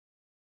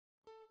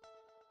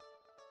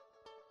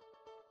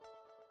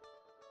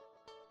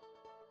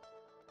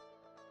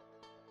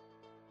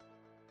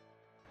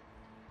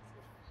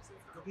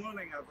Good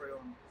morning,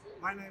 everyone.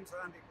 My name's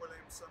Andy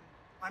Williamson.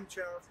 I'm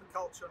chair of the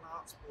Culture and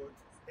Arts Board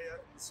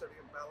here in the city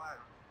of Bel Air.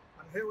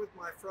 I'm here with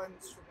my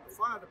friends from the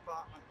fire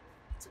department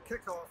to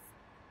kick off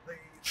the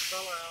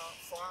Bel Air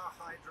fire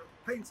hydrant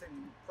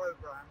painting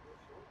program,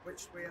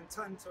 which we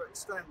intend to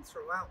extend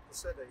throughout the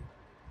city.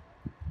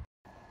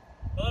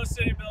 Hello,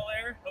 City of Bel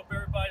Air. Hope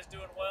everybody's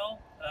doing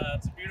well.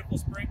 It's a beautiful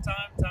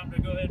springtime. Time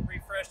to go ahead and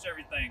refresh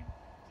everything.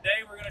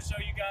 Today we're going to show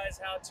you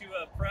guys how to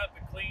prep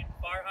and clean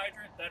fire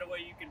hydrant. That way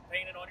you can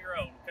paint it on your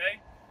own,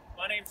 okay?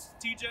 My name's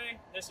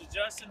TJ. This is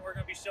Justin. We're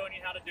going to be showing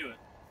you how to do it.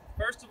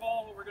 First of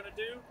all, what we're going to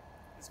do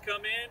is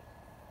come in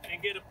and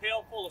get a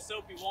pail full of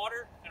soapy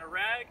water and a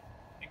rag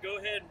and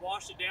go ahead and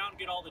wash it down,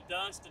 get all the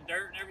dust and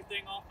dirt and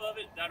everything off of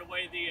it. That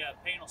way the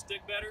paint will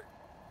stick better.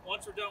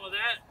 Once we're done with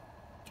that,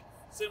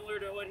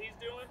 similar to what he's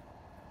doing,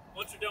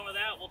 once we're done with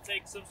that, we'll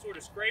take some sort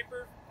of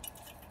scraper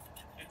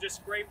and just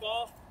scrape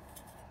off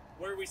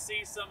where we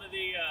see some of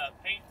the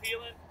paint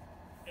peeling.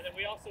 And then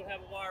we also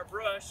have a wire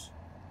brush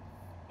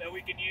that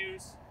we can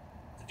use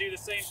to do the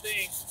same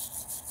thing,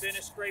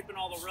 finish scraping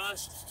all the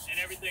rust and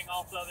everything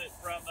off of it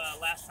from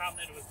last time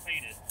that it was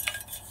painted.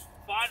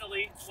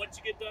 Finally, once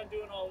you get done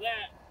doing all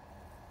that,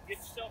 get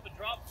yourself a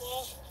drop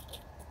cloth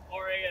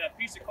or a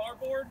piece of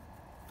cardboard.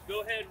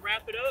 Go ahead and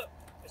wrap it up,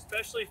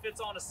 especially if it's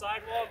on a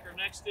sidewalk or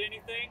next to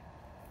anything.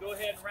 Go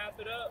ahead and wrap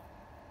it up,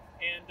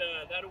 and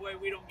that way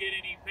we don't get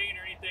any paint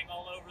or anything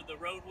all over the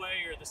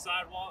roadway or the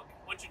sidewalk.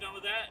 Once you're done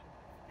with that,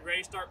 you're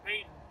ready to start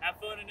painting. Have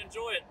fun and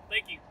enjoy it.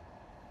 Thank you.